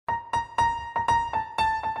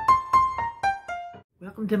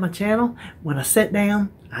Welcome to my channel. When I sat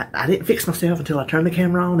down, I didn't fix myself until I turned the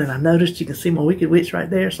camera on, and I noticed you can see my Wicked Witch right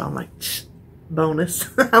there, so I'm like, bonus.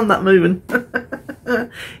 I'm not moving.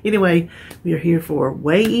 Anyway, we are here for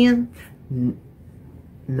weigh-in.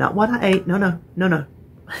 Not what I ate. No.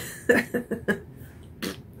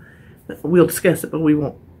 We'll discuss it, but we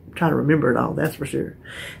won't try to remember it all, that's for sure.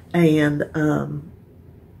 And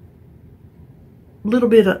little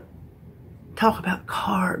bit of talk about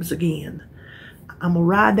carbs again. I'm going to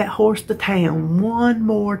ride that horse to town one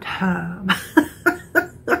more time.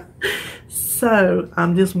 So,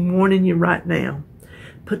 I'm just warning you right now.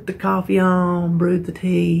 Put the coffee on, brewed the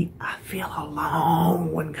tea. I feel a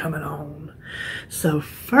long one coming on. So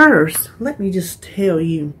first, let me just tell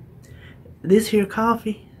you, this here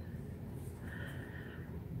coffee,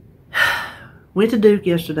 went to Duke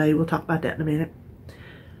yesterday. We'll talk about that in a minute.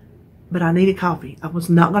 But I needed coffee. I was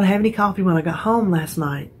not going to have any coffee when I got home last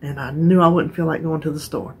night, and I knew I wouldn't feel like going to the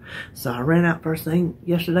store. So I ran out first thing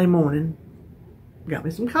yesterday morning, got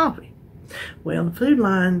me some coffee. Well, the Food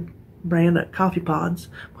Line brand of coffee pods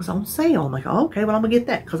was on sale. I'm like, oh, okay, well, I'm going to get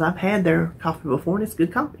that because I've had their coffee before, and it's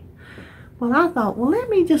good coffee. Well, I thought, well, let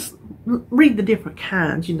me just read the different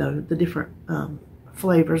kinds, you know, the different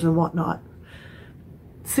flavors and whatnot.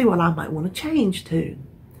 See what I might want to change to.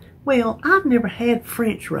 Well, I've never had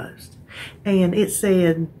French roast. And it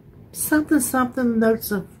said something,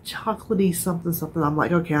 notes of chocolatey something. I'm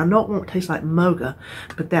like, okay, I know it won't taste like mocha,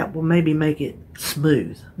 but that will maybe make it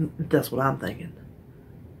smooth. That's what I'm thinking.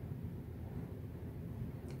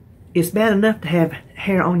 It's bad enough to have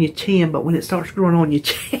hair on your chin, but when it starts growing on your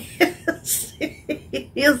chest,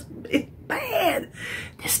 it's bad.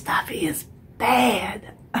 This stuff is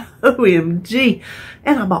bad. OMG.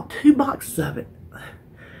 And I bought 2 boxes of it.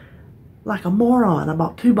 Like a moron. I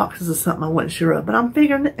bought 2 boxes of something I wasn't sure of. But I'm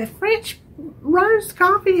figuring, a French roast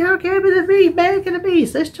coffee, how can it be? Bad can it be? It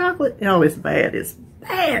says chocolate. Oh, it's bad. It's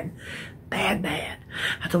bad. Bad.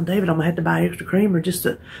 I told David I'm going to have to buy extra creamer just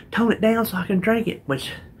to tone it down so I can drink it.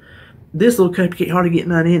 Which, this little cup, you can't hardly get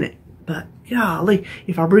none in it. But, golly,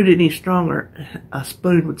 if I brewed it any stronger, a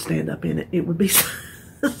spoon would stand up in it. It would be so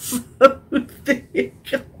thick.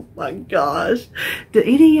 Oh, my gosh. Do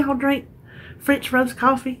any of y'all drink French roast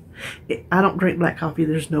coffee? I don't drink black coffee.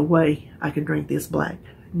 There's no way I can drink this black.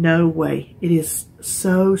 No way. It is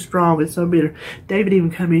so strong and so bitter. David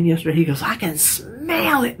even come in yesterday. He goes, I can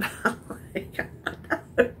smell it.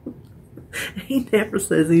 He never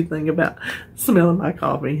says anything about smelling my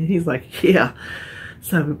coffee. He's like, yeah.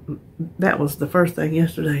 So that was the first thing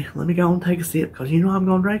yesterday. Let me go and take a sip because you know I'm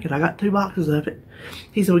going to drink it. I got 2 boxes of it.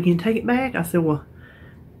 He said, well, can you take it back? I said, well,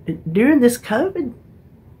 during this COVID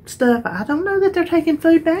stuff, I don't know that they're taking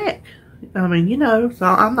food back. I mean, you know, so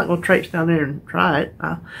I'm not going to traipse down there and try it.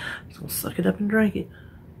 I'm just going to suck it up and drink it.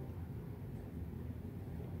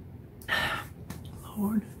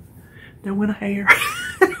 Lord, there went a hair.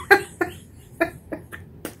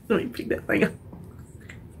 Let me pick that thing up.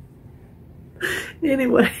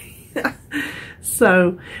 Anyway,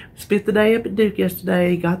 so spent the day up at Duke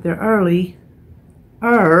yesterday. Got there early.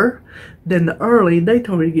 Then the early, they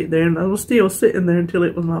told me to get there, and I was still sitting there until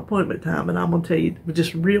it was my appointment time. And I'm going to tell you,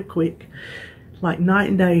 just real quick, like night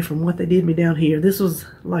and day from what they did me down here. This was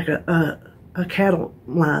like a cattle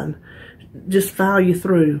line. Just file you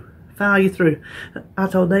through. I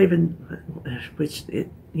told David, which,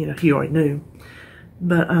 you know, he already knew.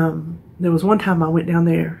 But there was one time I went down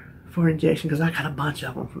there for injection because I got a bunch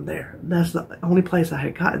of them from there. That's the only place I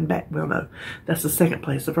had gotten back. Well, no, that's the second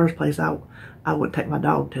place. The first place I would take my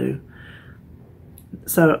dog to.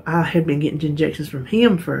 So I had been getting injections from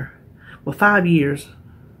him for, well, 5 years.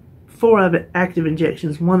 4 of it active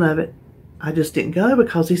injections. 1 of it I just didn't go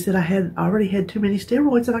because he said I had already had too many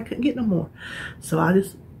steroids and I couldn't get no more. So I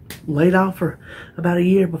just laid off for about a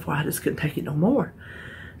year before I just couldn't take it no more.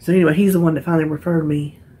 So anyway, he's the one that finally referred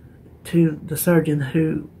me to the surgeon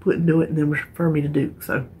who wouldn't do it and then referred me to Duke.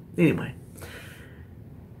 So anyway,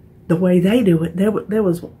 the way they do it, there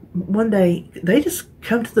was one day, they just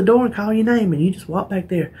come to the door and call your name and you just walk back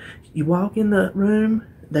there. You walk in the room,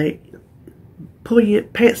 they pull your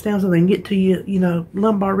pants down so they can get to you, you know,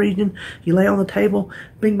 lumbar region. You lay on the table,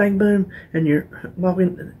 bing, bang, boom, and you're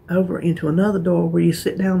walking over into another door where you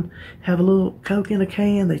sit down, have a little Coke in a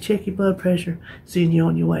can. They check your blood pressure, send you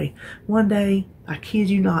on your way. One day, I kid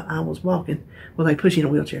you not, I was walking. Well, they push you in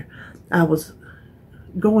a wheelchair. I was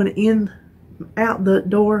going out the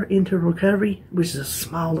door into recovery, which is a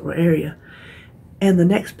small little area, and the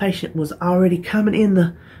next patient was already coming in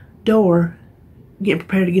the door, getting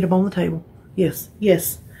prepared to get up on the table.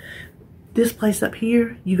 Yes. This place up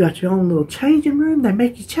here, you got your own little changing room. They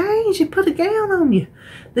make you change and put a gown on you.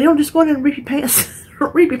 They don't just go in and rip your pants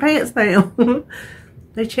Reap your pants down.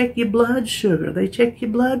 They check your blood sugar. They check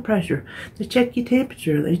your blood pressure. They check your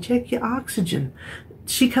temperature. They check your oxygen.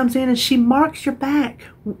 She comes in and she marks your back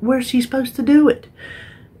where she's supposed to do it.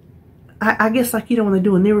 I guess, like, you know, when they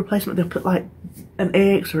do a knee replacement, they'll put like an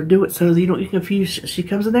X or do it so that you don't get confused. She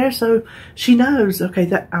comes in there so she knows, okay,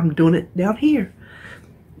 that I'm doing it down here.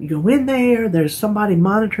 You go in there, there's somebody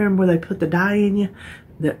monitoring where they put the dye in you.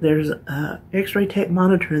 There's a x-ray tech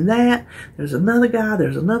monitoring that. There's another guy,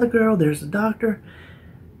 there's another girl, there's a doctor.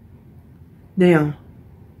 Now,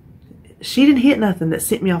 she didn't hit nothing that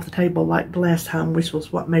sent me off the table like the last time, which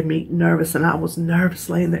was what made me nervous, and I was nervous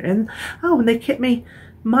laying there. And they kept me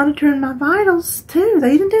monitoring my vitals too.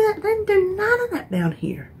 They didn't do that. They didn't do none of that down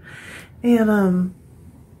here. And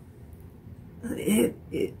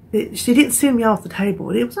she didn't send me off the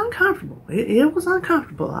table. It was uncomfortable. It was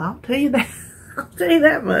uncomfortable. I'll tell you that. I'll tell you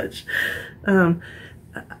that much. I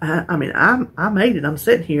mean, I made it. I'm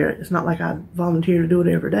sitting here. It's not like I volunteer to do it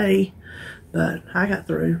every day, but I got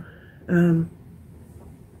through.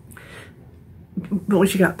 But when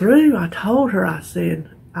she got through, I told her, I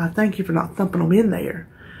said, I thank you for not thumping them in there.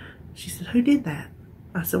 She said, who did that?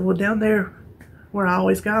 I said, well, down there where I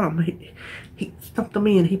always got them. He thumped them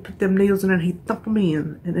in. He put them needles in there and he thumped them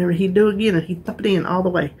in. And then he'd do it again and he'd thump it in all the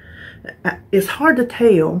way. It's hard to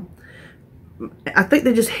tell. I think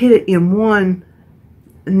they just hit it in one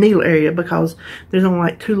needle area because there's only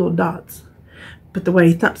like 2 little dots. But the way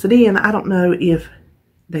he thumps it in, I don't know if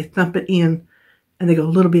they thump it in and they go a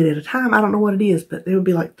little bit at a time. I don't know what it is, but there would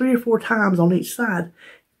be like 3 or 4 times on each side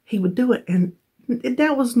he would do it, and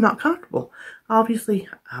that was not comfortable. Obviously,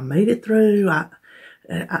 I made it through.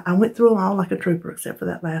 I went through them all like a trooper except for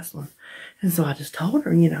that last one. And so I just told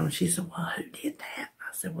her, you know, and she said, well, who did that?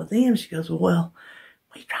 I said, well, them. She goes, well,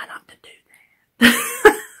 we try not to do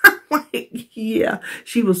that. I'm like, yeah.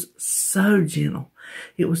 She was so gentle.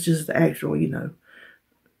 It was just the actual, you know,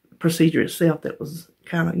 procedure itself that was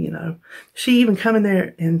kind of, you know. She even come in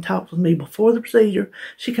there and talked with me before the procedure.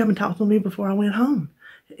 She come and talked with me before I went home.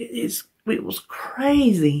 It was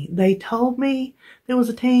crazy. They told me there was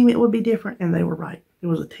a team, it would be different, and they were right. There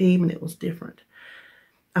was a team and it was different.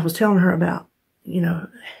 I was telling her about, you know,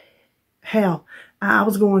 how I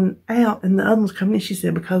was going out and the other one's coming in. She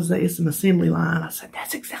said, because it's an assembly line. I said,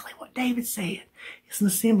 that's exactly what David said. It's an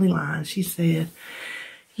assembly line. She said,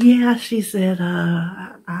 yeah, she said,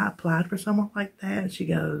 I applied for someone like that. She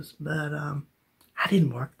goes, but I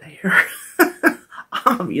didn't work there.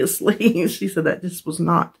 Obviously. She said that just was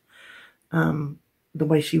not the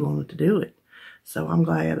way she wanted to do it. So I'm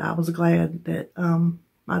glad. I was glad that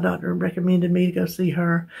my doctor recommended me to go see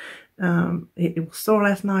her. It was sore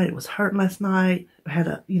last night. It was hurting last night. I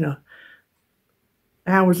had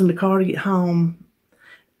hours in the car to get home.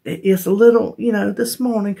 It's a little, this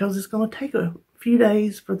morning, because it's going to take a few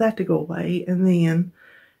days for that to go away. And then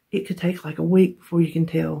it could take like a week before you can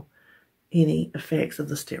tell any effects of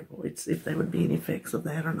the steroids, if there would be any effects of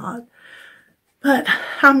that or not. But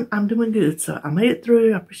I'm doing good. So I made it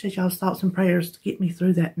through. I appreciate y'all's thoughts and prayers to get me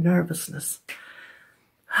through that nervousness.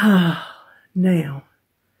 Now,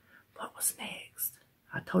 what was next?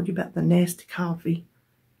 I told you about the nasty coffee.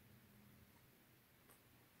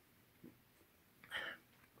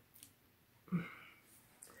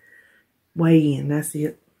 Weigh in, that's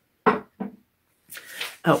it.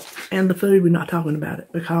 Oh, and the food, we're not talking about it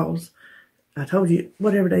because I told you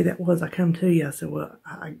whatever day that was, I come to you. I said, well,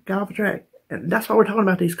 I got off track. And that's why we're talking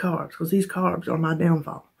about these carbs, because these carbs are my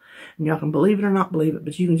downfall. And y'all can believe it or not believe it,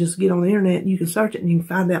 but you can just get on the internet and you can search it and you can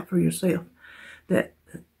find out for yourself that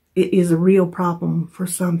it is a real problem for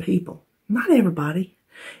some people. Not everybody.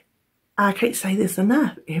 I can't say this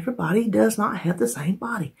enough. Everybody does not have the same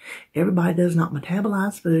body. Everybody does not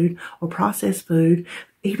metabolize food or process food,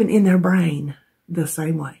 even in their brain, the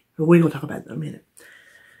same way. But we're going to talk about that in a minute.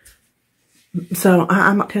 So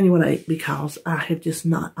I'm not telling you what I ate because I have just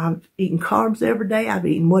not. I've eaten carbs every day. I've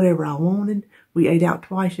eaten whatever I wanted. We ate out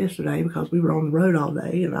twice yesterday because we were on the road all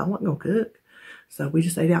day and I wasn't going to cook. So we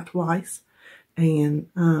just ate out twice. And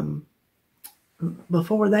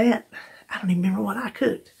before that, I don't even remember what I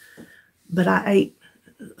cooked. But I ate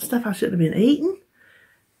stuff I shouldn't have been eating.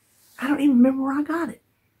 I don't even remember where I got it.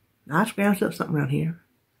 I scrounged up something around here.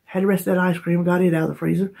 Had the rest of that ice cream. Got it out of the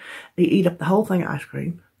freezer. They eat up the whole thing of ice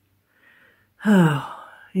cream. Oh,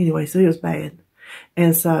 anyway, so it was bad.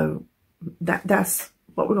 And so that's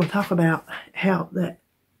what we're going to talk about, how that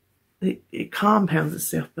it compounds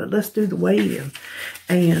itself. But let's do the weigh-in.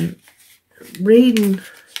 And reading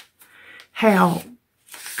how,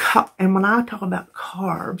 and when I talk about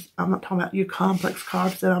carbs, I'm not talking about your complex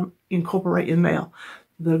carbs that I'm incorporating now.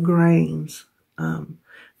 The grains,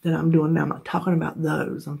 that I'm doing now. I'm not talking about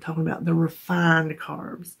those. I'm talking about the refined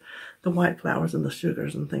carbs, the white flours and the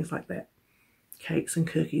sugars and things like that. Cakes and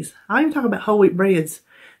cookies. I even talk about whole wheat breads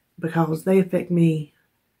because they affect me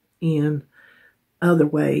in other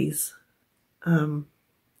ways. We'll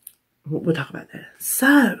talk about that.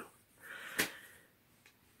 So,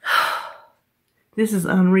 this is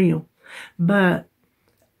unreal, but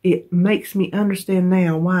it makes me understand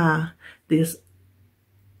now why this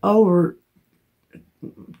over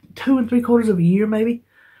 2 3/4 of a year maybe,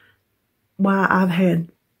 why I've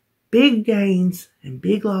had big gains and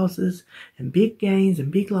big losses and big gains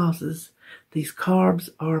and big losses. These carbs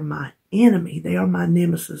are my enemy. They are my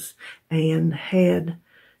nemesis. And had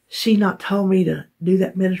she not told me to do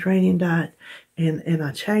that Mediterranean diet and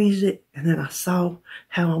I changed it, and then I saw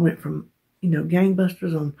how I went from,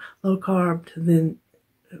 gangbusters on low carb to then,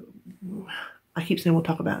 I keep saying we'll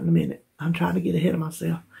talk about it in a minute. I'm trying to get ahead of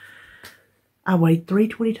myself. I weighed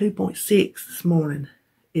 322.6 this morning.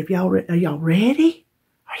 Are y'all ready?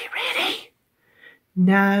 Are you ready?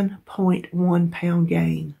 9.1 pound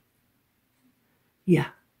gain. Yeah,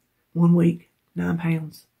 1 week, 9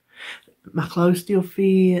 pounds. My clothes still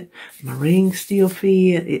fit. My rings still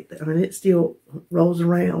fit. It still rolls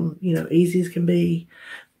around, easy as can be.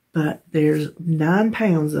 But there's 9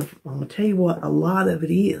 pounds of, I'm going to tell you what, a lot of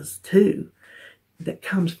it is, too, that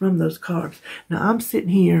comes from those carbs. Now, I'm sitting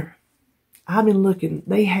here. I've been looking.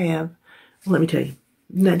 They have, let me tell you,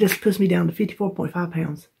 that just puts me down to 54.5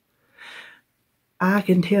 pounds. I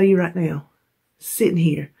can tell you right now, sitting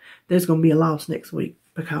here, there's going to be a loss next week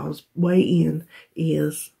because weigh-in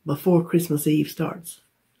is before Christmas Eve starts.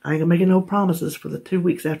 I ain't going to make no promises for the 2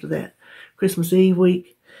 weeks after that. Christmas Eve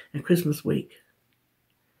week and Christmas week.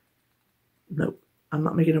 Nope, I'm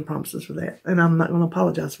not making no promises for that. And I'm not going to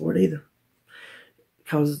apologize for it either.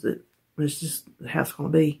 Because it's just how it's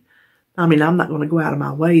going to be. I'm not going to go out of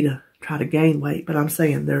my way to try to gain weight, but I'm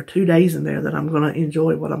saying there are 2 days in there that I'm going to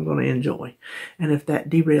enjoy what I'm going to enjoy. And if that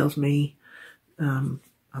derails me, I'm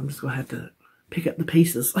just going to have to pick up the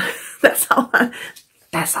pieces. That's all I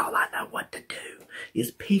know what to do,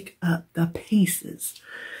 is pick up the pieces.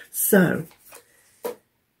 So,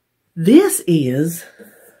 this is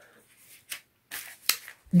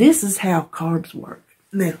how carbs work.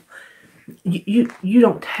 Now, you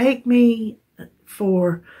don't take me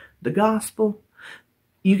for the gospel.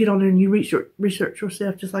 You get on there and you research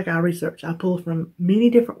yourself just like I research. I pull from many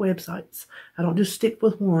different websites. I don't just stick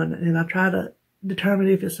with one, and I try to determine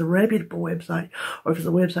if it's a reputable website or if it's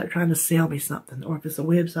a website trying to sell me something, or if it's a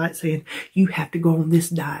website saying you have to go on this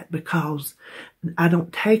diet, because I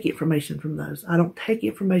don't take information from those. I don't take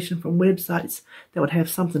information from websites that would have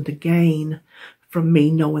something to gain from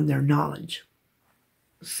me knowing their knowledge.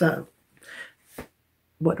 So,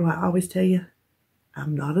 what do I always tell you?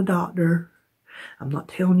 I'm not a doctor. I'm not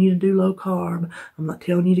telling you to do low carb. I'm not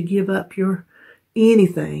telling you to give up your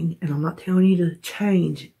anything. And I'm not telling you to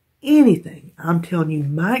change anything. I'm telling you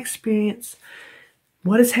my experience,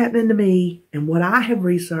 what is happening to me, and what I have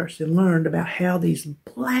researched and learned about how these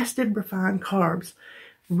blasted refined carbs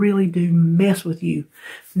really do mess with you.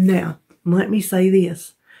 Now, let me say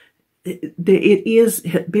this. It is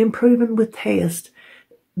been proven with tests.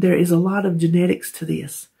 There is a lot of genetics to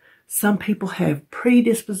this. Some people have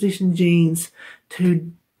predisposition genes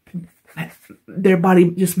to, their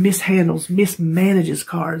body just mismanages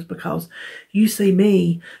carbs, because you see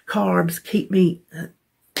me, carbs keep me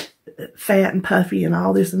fat and puffy and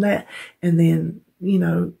all this and that. And then,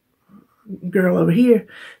 girl over here,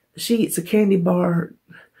 she eats a candy bar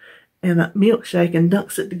and a milkshake and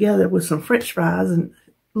dunks it together with some French fries and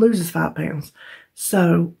loses 5 pounds.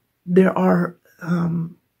 So there are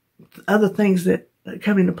other things that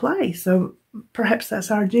come into play. So perhaps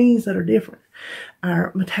that's our genes that are different.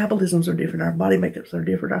 Our metabolisms are different. Our body makeups are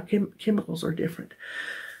different. Our chemicals are different.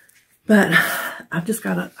 But I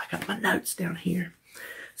got my notes down here.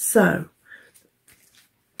 So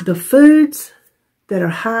the foods that are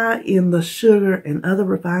high in the sugar and other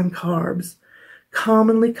refined carbs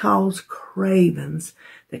commonly cause cravings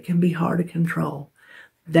that can be hard to control.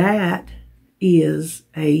 That is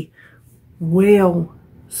a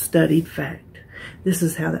well-studied fact. This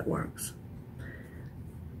is how that works.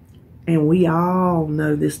 And we all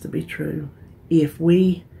know this to be true. If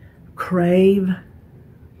we crave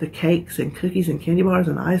the cakes and cookies and candy bars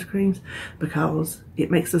and ice creams because it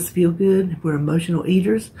makes us feel good, we're emotional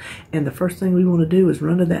eaters, and the first thing we want to do is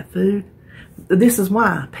run to that food. This is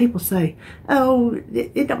why people say, oh,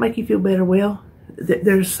 it don't make you feel better. Well,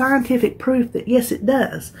 there's scientific proof that yes, it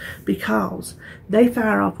does, because they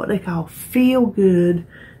fire off what they call feel-good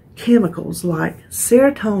chemicals like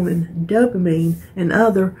serotonin, dopamine, and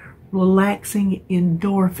other relaxing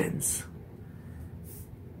endorphins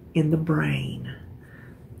in the brain.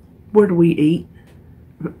 Where do we eat?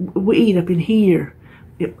 We eat up in here.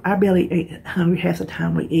 Our belly ain't hungry half the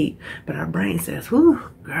time we eat, but our brain says, whew,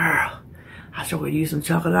 girl, I sure could use some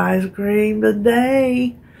chocolate ice cream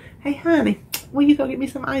today. Hey, honey, will you go get me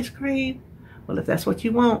some ice cream? Well, if that's what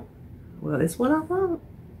you want, well, it's what I want.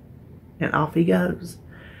 And off he goes.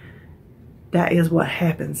 That is what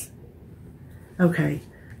happens. Okay.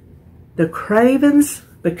 The cravings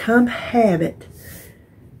become habit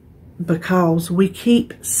because we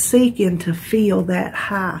keep seeking to feel that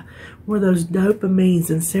high, where those dopamines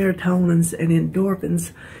and serotonins and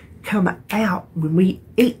endorphins come out when we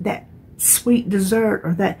eat that sweet dessert,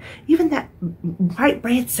 or that, even that white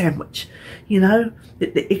bread sandwich. You know,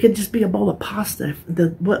 it could just be a bowl of pasta, the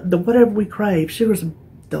whatever we crave. Sugar's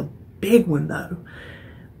the big one though.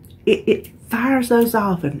 It fires those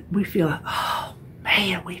off, and we feel like, oh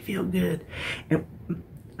man, we feel good. And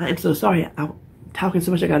I'm so sorry, I'm talking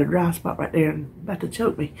so much I got a dry spot right there and about to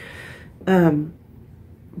choke me.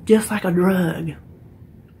 Just like a drug.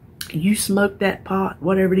 You smoke that pot,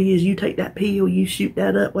 whatever it is, you take that pill, you shoot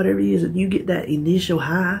that up, whatever it is, and you get that initial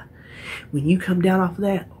high. When you come down off of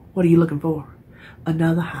that, what are you looking for?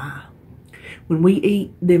 Another high. When we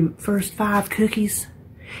eat them first 5 cookies,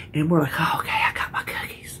 and we're like, oh, okay, I got my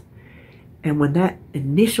cookies. And when that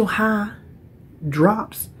initial high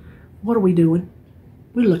drops, what are we doing?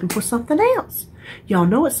 We're looking for something else. Y'all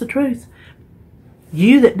know it's the truth.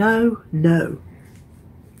 You that know, know.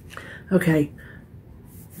 Okay.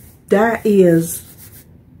 That is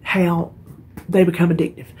how they become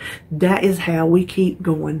addictive. That is how we keep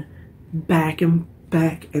going back and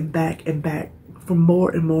back and back and back for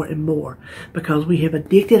more and more and more, because we have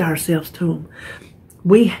addicted ourselves to them.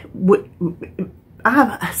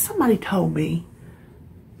 Somebody told me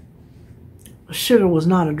sugar was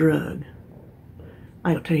not a drug.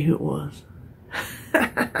 I don't tell you who it was.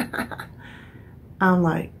 I'm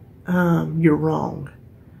like, you're wrong.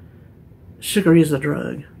 Sugar is a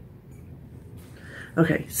drug.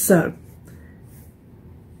 Okay, so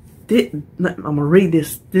I'm gonna read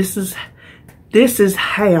this. This is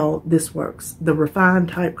how this works. The refined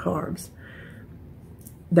type carbs.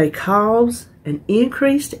 They cause an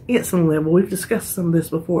increased insulin level. We've discussed some of this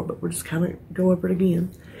before, but we're just kind of go over it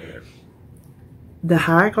again. The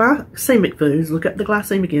high glycemic foods, look up the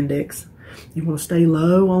glycemic index. You want to stay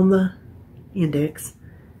low on the index.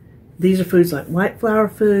 These are foods like white flour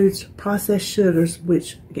foods, processed sugars,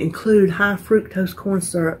 which include high fructose corn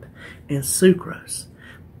syrup and sucrose.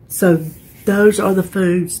 So those are the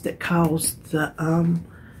foods that cause the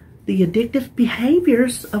addictive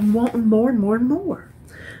behaviors of wanting more and more and more.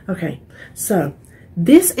 Okay, so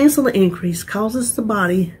this insulin increase causes the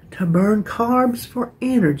body to burn carbs for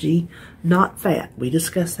energy, not fat. We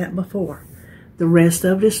discussed that before. The rest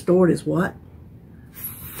of it is stored as what?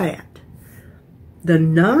 Fat. The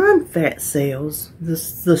non-fat cells, the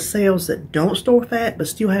cells that don't store fat but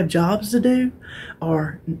still have jobs to do,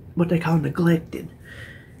 are what they call neglected.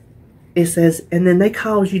 It says, and then they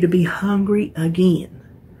cause you to be hungry again.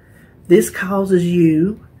 This causes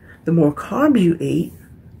you, the more carbs you eat,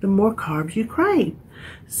 the more carbs you crave.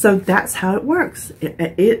 So that's how it works.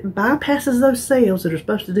 It bypasses those cells that are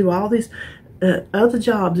supposed to do all these other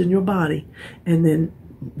jobs in your body, and then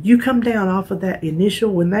you come down off of that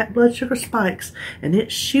initial, when that blood sugar spikes, and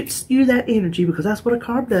it shoots you that energy, because that's what a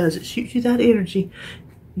carb does. It shoots you that energy.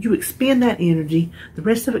 You expend that energy. The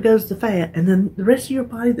rest of it goes to fat. And then the rest of your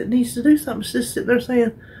body that needs to do something is just sitting there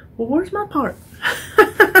saying, well, where's my part?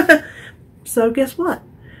 So guess what?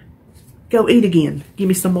 Go eat again. Give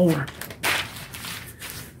me some more.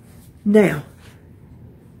 Now,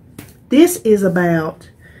 this is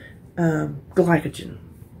about glycogen.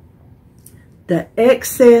 The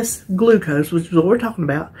excess glucose, which is what we're talking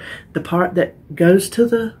about, the part that goes to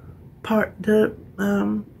the part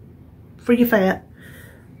for your fat,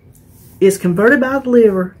 is converted by the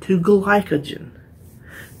liver to glycogen.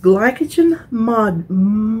 Glycogen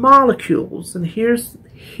molecules, and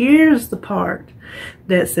here's the part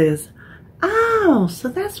that says, oh, so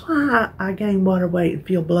that's why I gain water weight and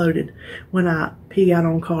feel bloated when I pig out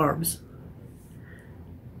on carbs.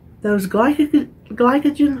 Those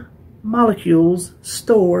glycogen molecules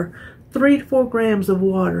store 3 to 4 grams of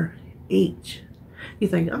water each. You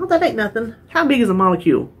think, oh, that ain't nothing. How big is a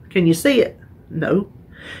molecule? Can you see it? No.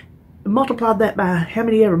 Multiply that by how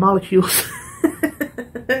many ever molecules.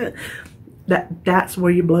 That's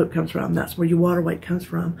where your bloat comes from. That's where your water weight comes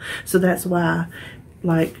from. So that's why,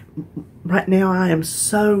 like, right now I am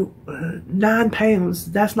so 9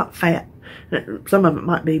 pounds. That's not fat. Some of it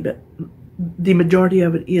might be, but the majority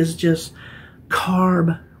of it is just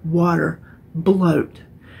carb water bloat.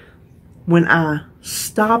 When I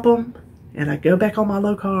stop them and I go back on my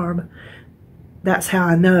low carb, that's how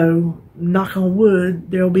I know, knock on wood,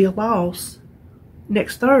 there'll be a loss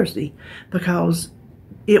next Thursday, because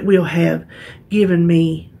it will have given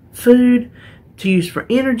me food to use for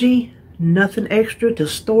energy, nothing extra to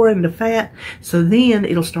store in the fat. So then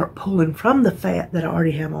it'll start pulling from the fat that I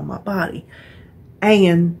already have on my body,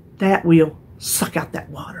 and that will suck out that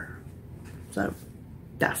water. So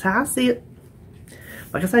that's how I see it.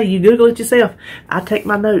 Like I say, you Google it yourself. I take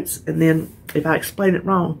my notes, and then if I explain it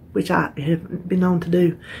wrong, which I have been known to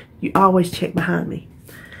do, you always check behind me.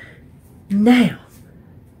 Now,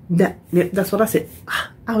 that's what I said.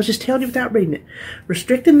 I was just telling you without reading it.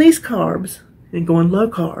 Restricting these carbs and going low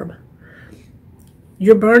carb,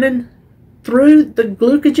 you're burning through the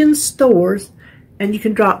glycogen stores, and you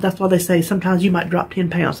can drop. That's why they say sometimes you might drop 10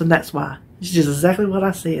 pounds, and that's why. It's just exactly what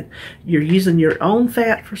I said. You're using your own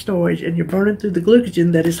fat for storage, and you're burning through the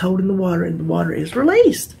glycogen that is holding the water, and the water is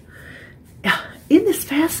released. Isn't this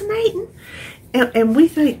fascinating? And we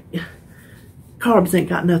think carbs ain't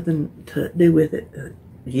got nothing to do with it.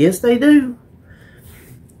 Yes, they do.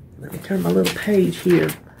 Let me turn my little page here.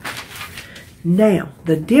 Now,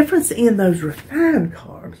 the difference in those refined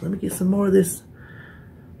carbs, let me get some more of this.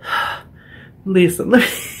 Listen,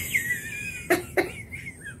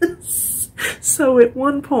 so at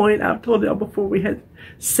one point, I've told y'all before, we had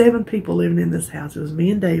 7 people living in this house. It was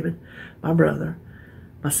me and David, my brother,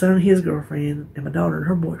 my son and his girlfriend, and my daughter and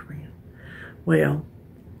her boyfriend. Well,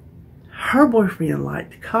 her boyfriend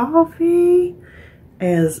liked coffee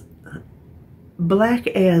as black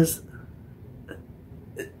as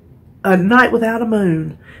a night without a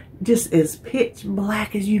moon, just as pitch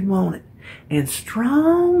black as you'd want it, and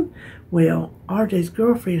strong. Well, RJ's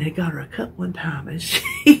girlfriend had got her a cup one time, and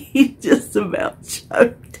she just about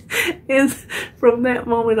choked. And from that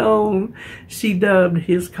moment on, she dubbed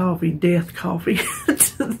his coffee Death Coffee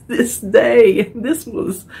to this day. And this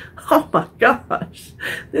was, oh my gosh,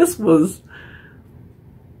 this was,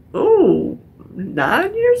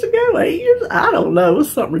 9 years ago, 8 years, I don't know. It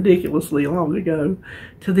was something ridiculously long ago.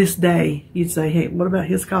 To this day, you'd say, hey, what about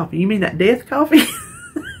his coffee? You mean that Death Coffee?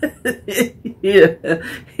 Yeah.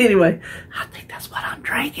 Anyway, I think that's what I'm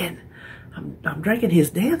drinking. I'm drinking his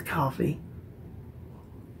Death Coffee.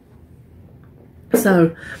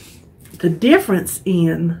 So, the difference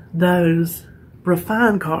in those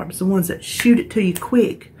refined carbs, the ones that shoot it to you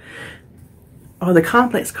quick, are the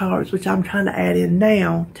complex carbs, which I'm trying to add in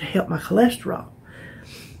now to help my cholesterol.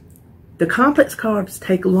 The complex carbs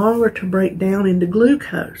take longer to break down into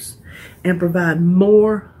glucose and provide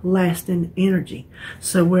more lasting energy.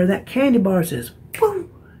 So where that candy bar says,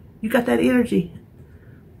 boom, you got that energy.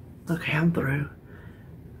 Okay, I'm through.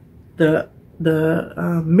 The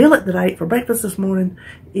millet that I ate for breakfast this morning,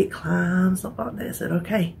 it climbs up on there. I said,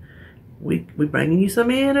 okay, we bringing you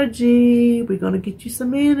some energy. We're going to get you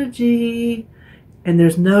some energy. And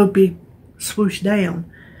there's no big swoosh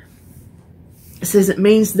down. It says it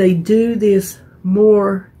means they do this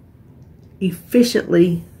more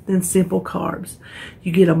efficiently than simple carbs.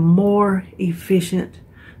 You get a more efficient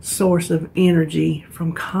source of energy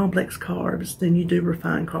from complex carbs than you do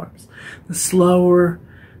refined carbs. The slower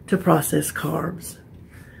to process carbs.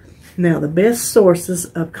 Now, the best sources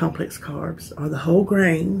of complex carbs are the whole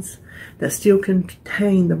grains that still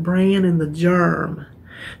contain the bran and the germ.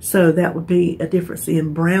 So that would be a difference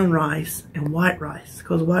in brown rice and white rice,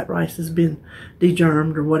 because white rice has been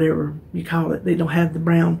degermed or whatever you call it. They don't have the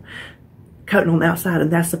brown coating on the outside,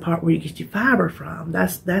 and that's the part where you get your fiber from.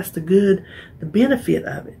 That's the benefit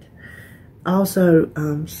of it. Also,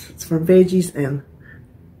 it's from veggies, and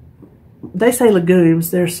they say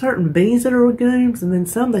legumes. There are certain beans that are legumes, and then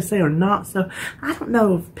some they say are not. So I don't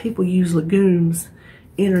know if people use legumes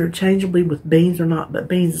interchangeably with beans or not, but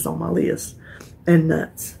beans is on my list. And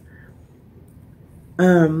nuts.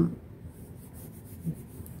 The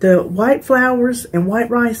white flours and white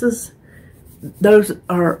rices, those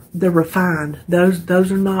are the refined.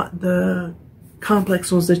 Those are not the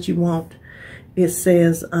complex ones that you want. It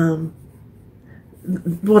says,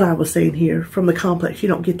 what I was saying here, from the complex, you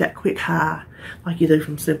don't get that quick high like you do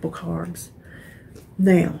from simple carbs.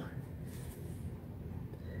 Now,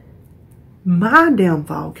 my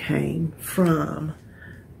downfall came from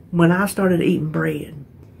when I started eating bread.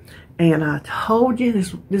 And I told you,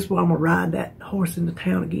 this is where I'm going to ride that horse into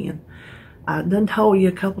town again. I done told you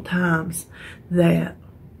a couple times that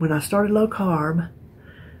when I started low carb,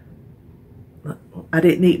 I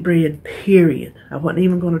didn't eat bread, period. I wasn't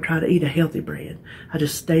even going to try to eat a healthy bread. I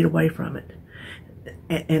just stayed away from it.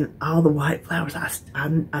 and all the white flours.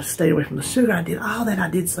 I stayed away from the sugar. I did all that. I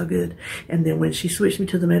did so good. And then when she switched me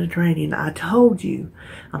to the Mediterranean, I told you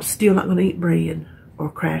I'm still not going to eat bread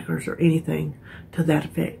or crackers or anything to that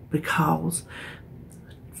effect, because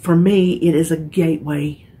for me it is a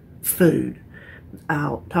gateway food.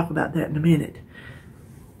 I'll talk about that in a minute.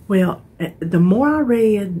 Well, the more I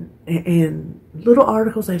read and little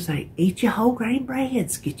articles, they say, eat your whole grain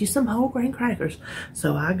breads, get you some whole grain crackers.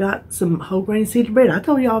 So I got some whole grain seeded bread. I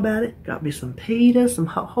told you all about it. Got me some pitas, some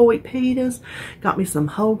whole wheat pitas. Got me some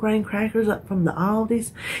whole grain crackers up from the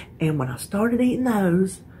Aldi's. And when I started eating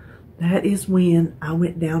those, that is when I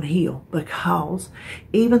went downhill, because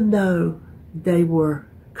even though they were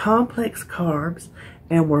complex carbs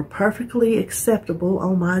and were perfectly acceptable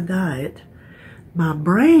on my diet, my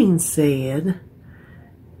brain said,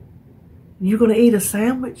 you're going to eat a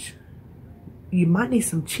sandwich? You might need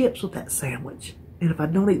some chips with that sandwich. And if I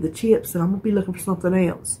don't eat the chips, then I'm going to be looking for something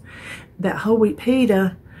else. That whole wheat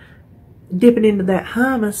pita, dipping into that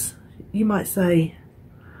hummus, you might say,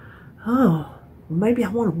 oh, maybe I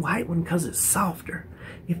want a white one because it's softer.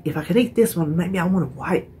 If I could eat this one, maybe I want a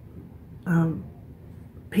white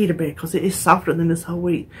pita bread because it is softer than this whole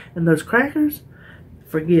wheat. And those crackers,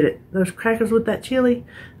 forget it. Those crackers with that chili,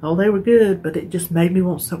 oh, they were good, but it just made me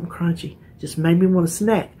want something crunchy. Just made me want a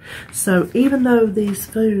snack. So even though these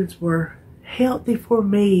foods were healthy for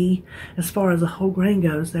me as far as the whole grain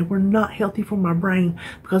goes, they were not healthy for my brain,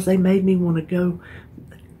 because they made me want to go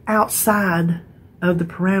outside of the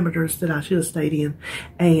parameters that I should have stayed in,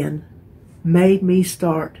 and made me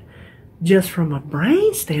start, just from a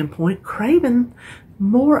brain standpoint, craving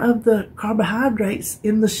more of the carbohydrates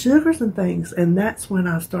in the sugars and things. And that's when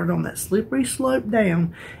I started on that slippery slope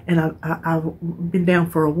down, and I've been down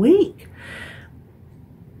for a week.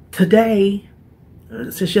 Today,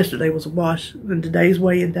 since yesterday was a wash, and today's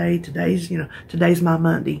weigh-in day, today's my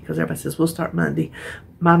Monday, because everybody says we'll start Monday.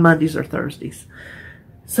 My Mondays are Thursdays.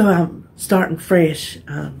 So I'm starting fresh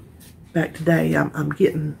back today. I've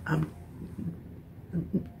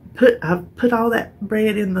put all that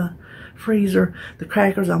bread in the freezer. The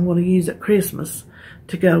crackers I'm going to use at Christmas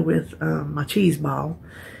to go with my cheese ball.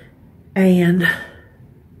 And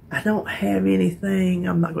I don't have anything.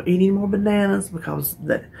 I'm not going to eat any more bananas, because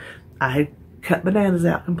I cut bananas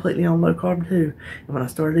out completely on low carb too. And when I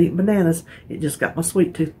started eating bananas, it just got my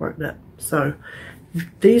sweet tooth worked up. So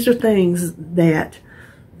these are things that,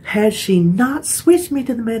 had she not switched me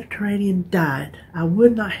to the Mediterranean diet, I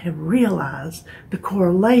would not have realized the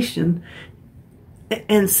correlation,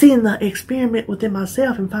 and seeing the experiment within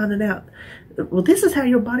myself and finding out, well, this is how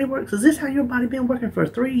your body works. Is this how your body been working for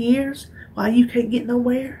 3 years? Why you can't get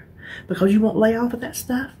nowhere? Because you won't lay off of that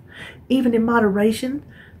stuff? Even in moderation,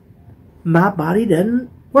 my body doesn't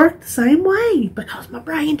work the same way, because my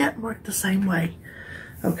brain doesn't work the same way.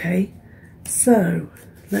 Okay, so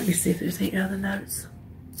let me see if there's any other notes.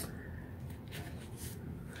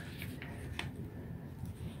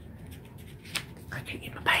 I can't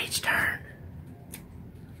get my page turned.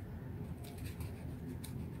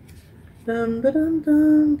 Dum, dum,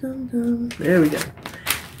 dum, dum, dum. There we go.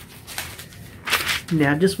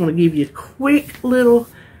 Now I just want to give you a quick little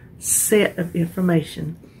set of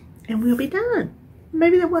information, and we'll be done.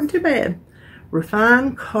 Maybe that wasn't too bad.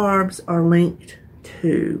 Refined carbs are linked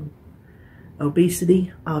to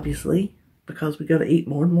obesity, obviously, because we got to eat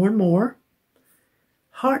more and more and more.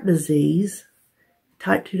 Heart disease,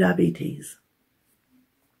 type 2 diabetes.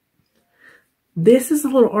 This is a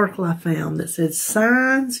little article I found that said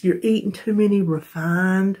signs you're eating too many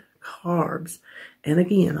refined carbs. And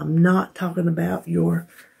again, I'm not talking about your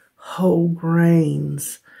whole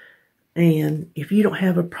grains. And if you don't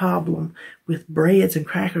have a problem with breads and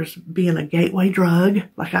crackers being a gateway drug,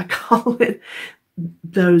 like I call it,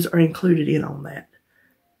 those are included in on that.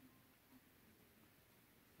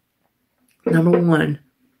 Number 1,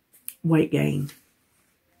 weight gain.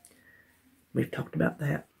 We've talked about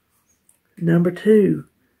that. Number 2,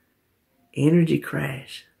 energy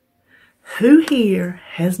crash. Who here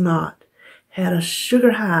has not had a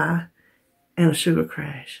sugar high and a sugar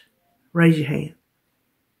crash? Raise your hand.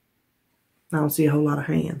 I don't see a whole lot of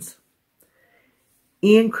hands.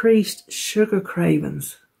 Increased sugar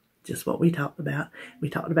cravings. Just what we talked about. We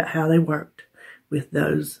talked about how they worked with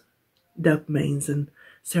those dopamines and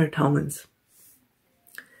serotonins.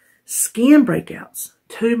 Skin breakouts.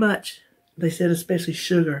 Too much, they said, especially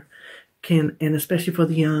sugar, can, and especially for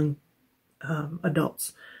the young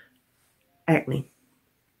adults, acne.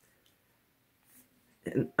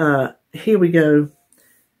 Here we go.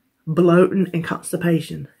 Bloating and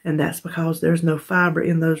constipation, and that's because there's no fiber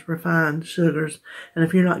in those refined sugars. And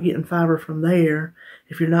if you're not getting fiber from there,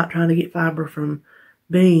 if you're not trying to get fiber from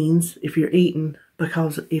beans if you're eating,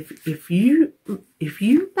 because if you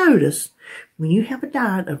notice when you have a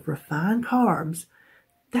diet of refined carbs,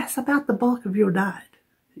 that's about the bulk of your diet.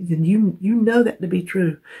 And you know that to be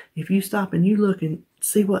true. If you stop and you look and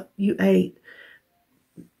see what you ate,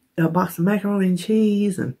 a box of macaroni and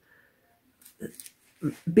cheese and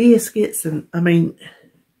biscuits, and I mean,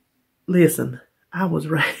 listen, I was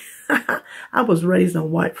raised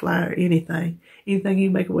on white flour. Anything you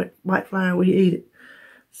make with white flour, we eat it.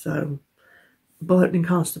 So, bloating and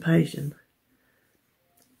constipation,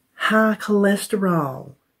 high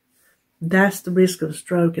cholesterol, that's the risk of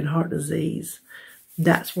stroke and heart disease.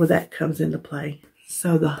 That's where that comes into play.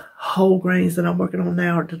 So the whole grains that I'm working on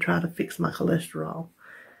now are to try to fix my cholesterol.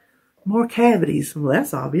 More cavities, well,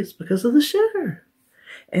 that's obvious because of the sugar.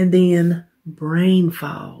 And then brain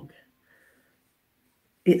fog.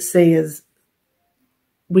 It says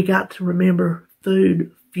we got to remember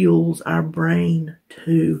food fuels our brain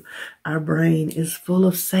too. Our brain is full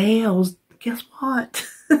of cells. Guess what?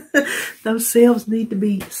 Those cells need to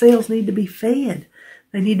be fed.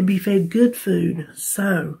 They need to be fed good food.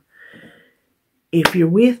 So, if you're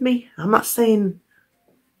with me, I'm not saying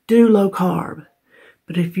do low carb,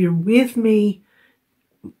 but if you're with me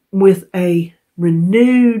with a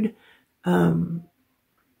renewed, I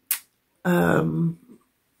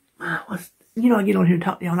get on here and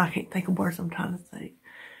talk to y'all and I can't think of words I'm trying to think.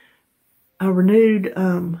 A renewed,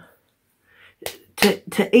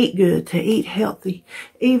 to eat good, to eat healthy.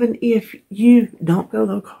 Even if you don't go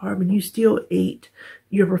low carb and you still eat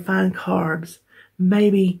your refined carbs,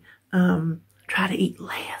 maybe try to eat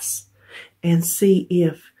less and see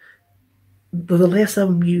if the less of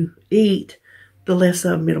them you eat, the less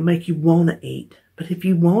of them it'll make you want to eat. But if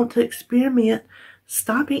you want to experiment,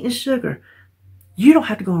 stop eating sugar. You don't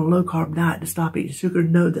have to go on a low carb diet to stop eating sugar.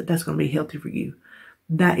 Know that that's going to be healthy for you.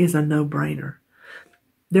 That is a no-brainer.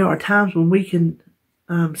 There are times when we can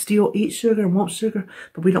still eat sugar and want sugar,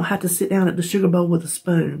 but we don't have to sit down at the sugar bowl with a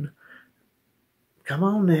spoon. Come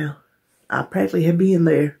on now. I practically have been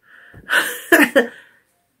there.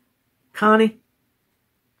 Con,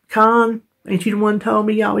 ain't you the one told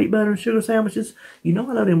me y'all eat butter and sugar sandwiches? You know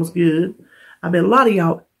I know them was good. I bet a lot of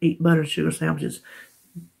y'all eat butter and sugar sandwiches.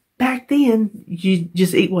 Back then, you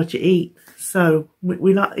just eat what you eat. So,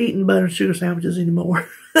 we're not eating butter and sugar sandwiches anymore.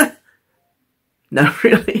 No,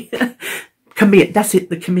 really. Commit. That's it,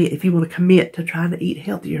 the commit. If you want to commit to trying to eat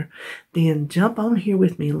healthier, then jump on here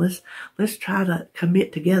with me and let's try to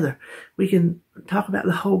commit together. We can talk about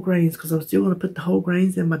the whole grains because I'm still going to put the whole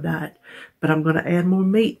grains in my diet, but I'm going to add more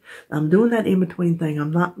meat. I'm doing that in-between thing.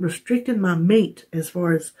 I'm not restricting my meat as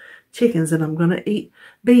far as chickens, and I'm going to eat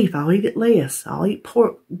beef. I'll eat it less. I'll eat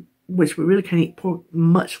pork, which we really can't eat pork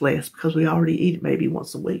much less because we already eat it maybe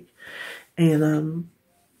once a week. And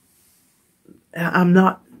I'm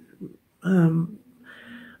not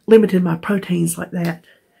limiting my proteins like that.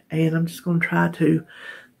 And I'm just going to try to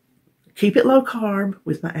keep it low carb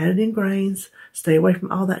with my added in grains. Stay away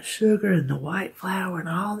from all that sugar and the white flour and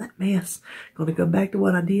all that mess. Going to go back to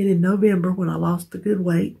what I did in November when I lost the good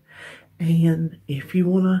weight. And if you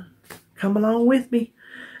want to come along with me,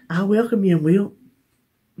 I welcome you, and we'll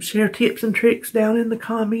share tips and tricks down in the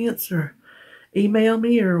comments or email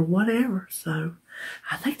me or whatever. So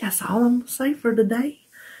I think that's all I'm going to say for today.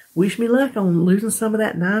 Wish me luck on losing some of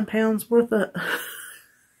that 9 pounds worth of,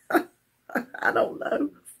 I don't know,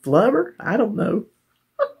 flubber? I don't know.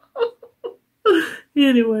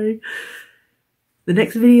 Anyway, the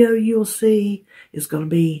next video you'll see is going to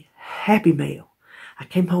be Happy Mail. I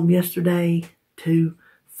came home yesterday to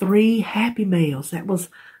 3 Happy Mails. That was,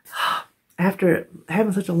 after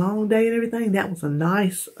having such a long day and everything, that was a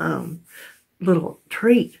nice little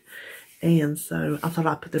treat. And so I thought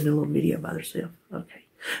I'd put them in a little video by themselves. Okay.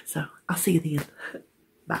 So I'll see you then.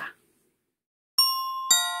 Bye.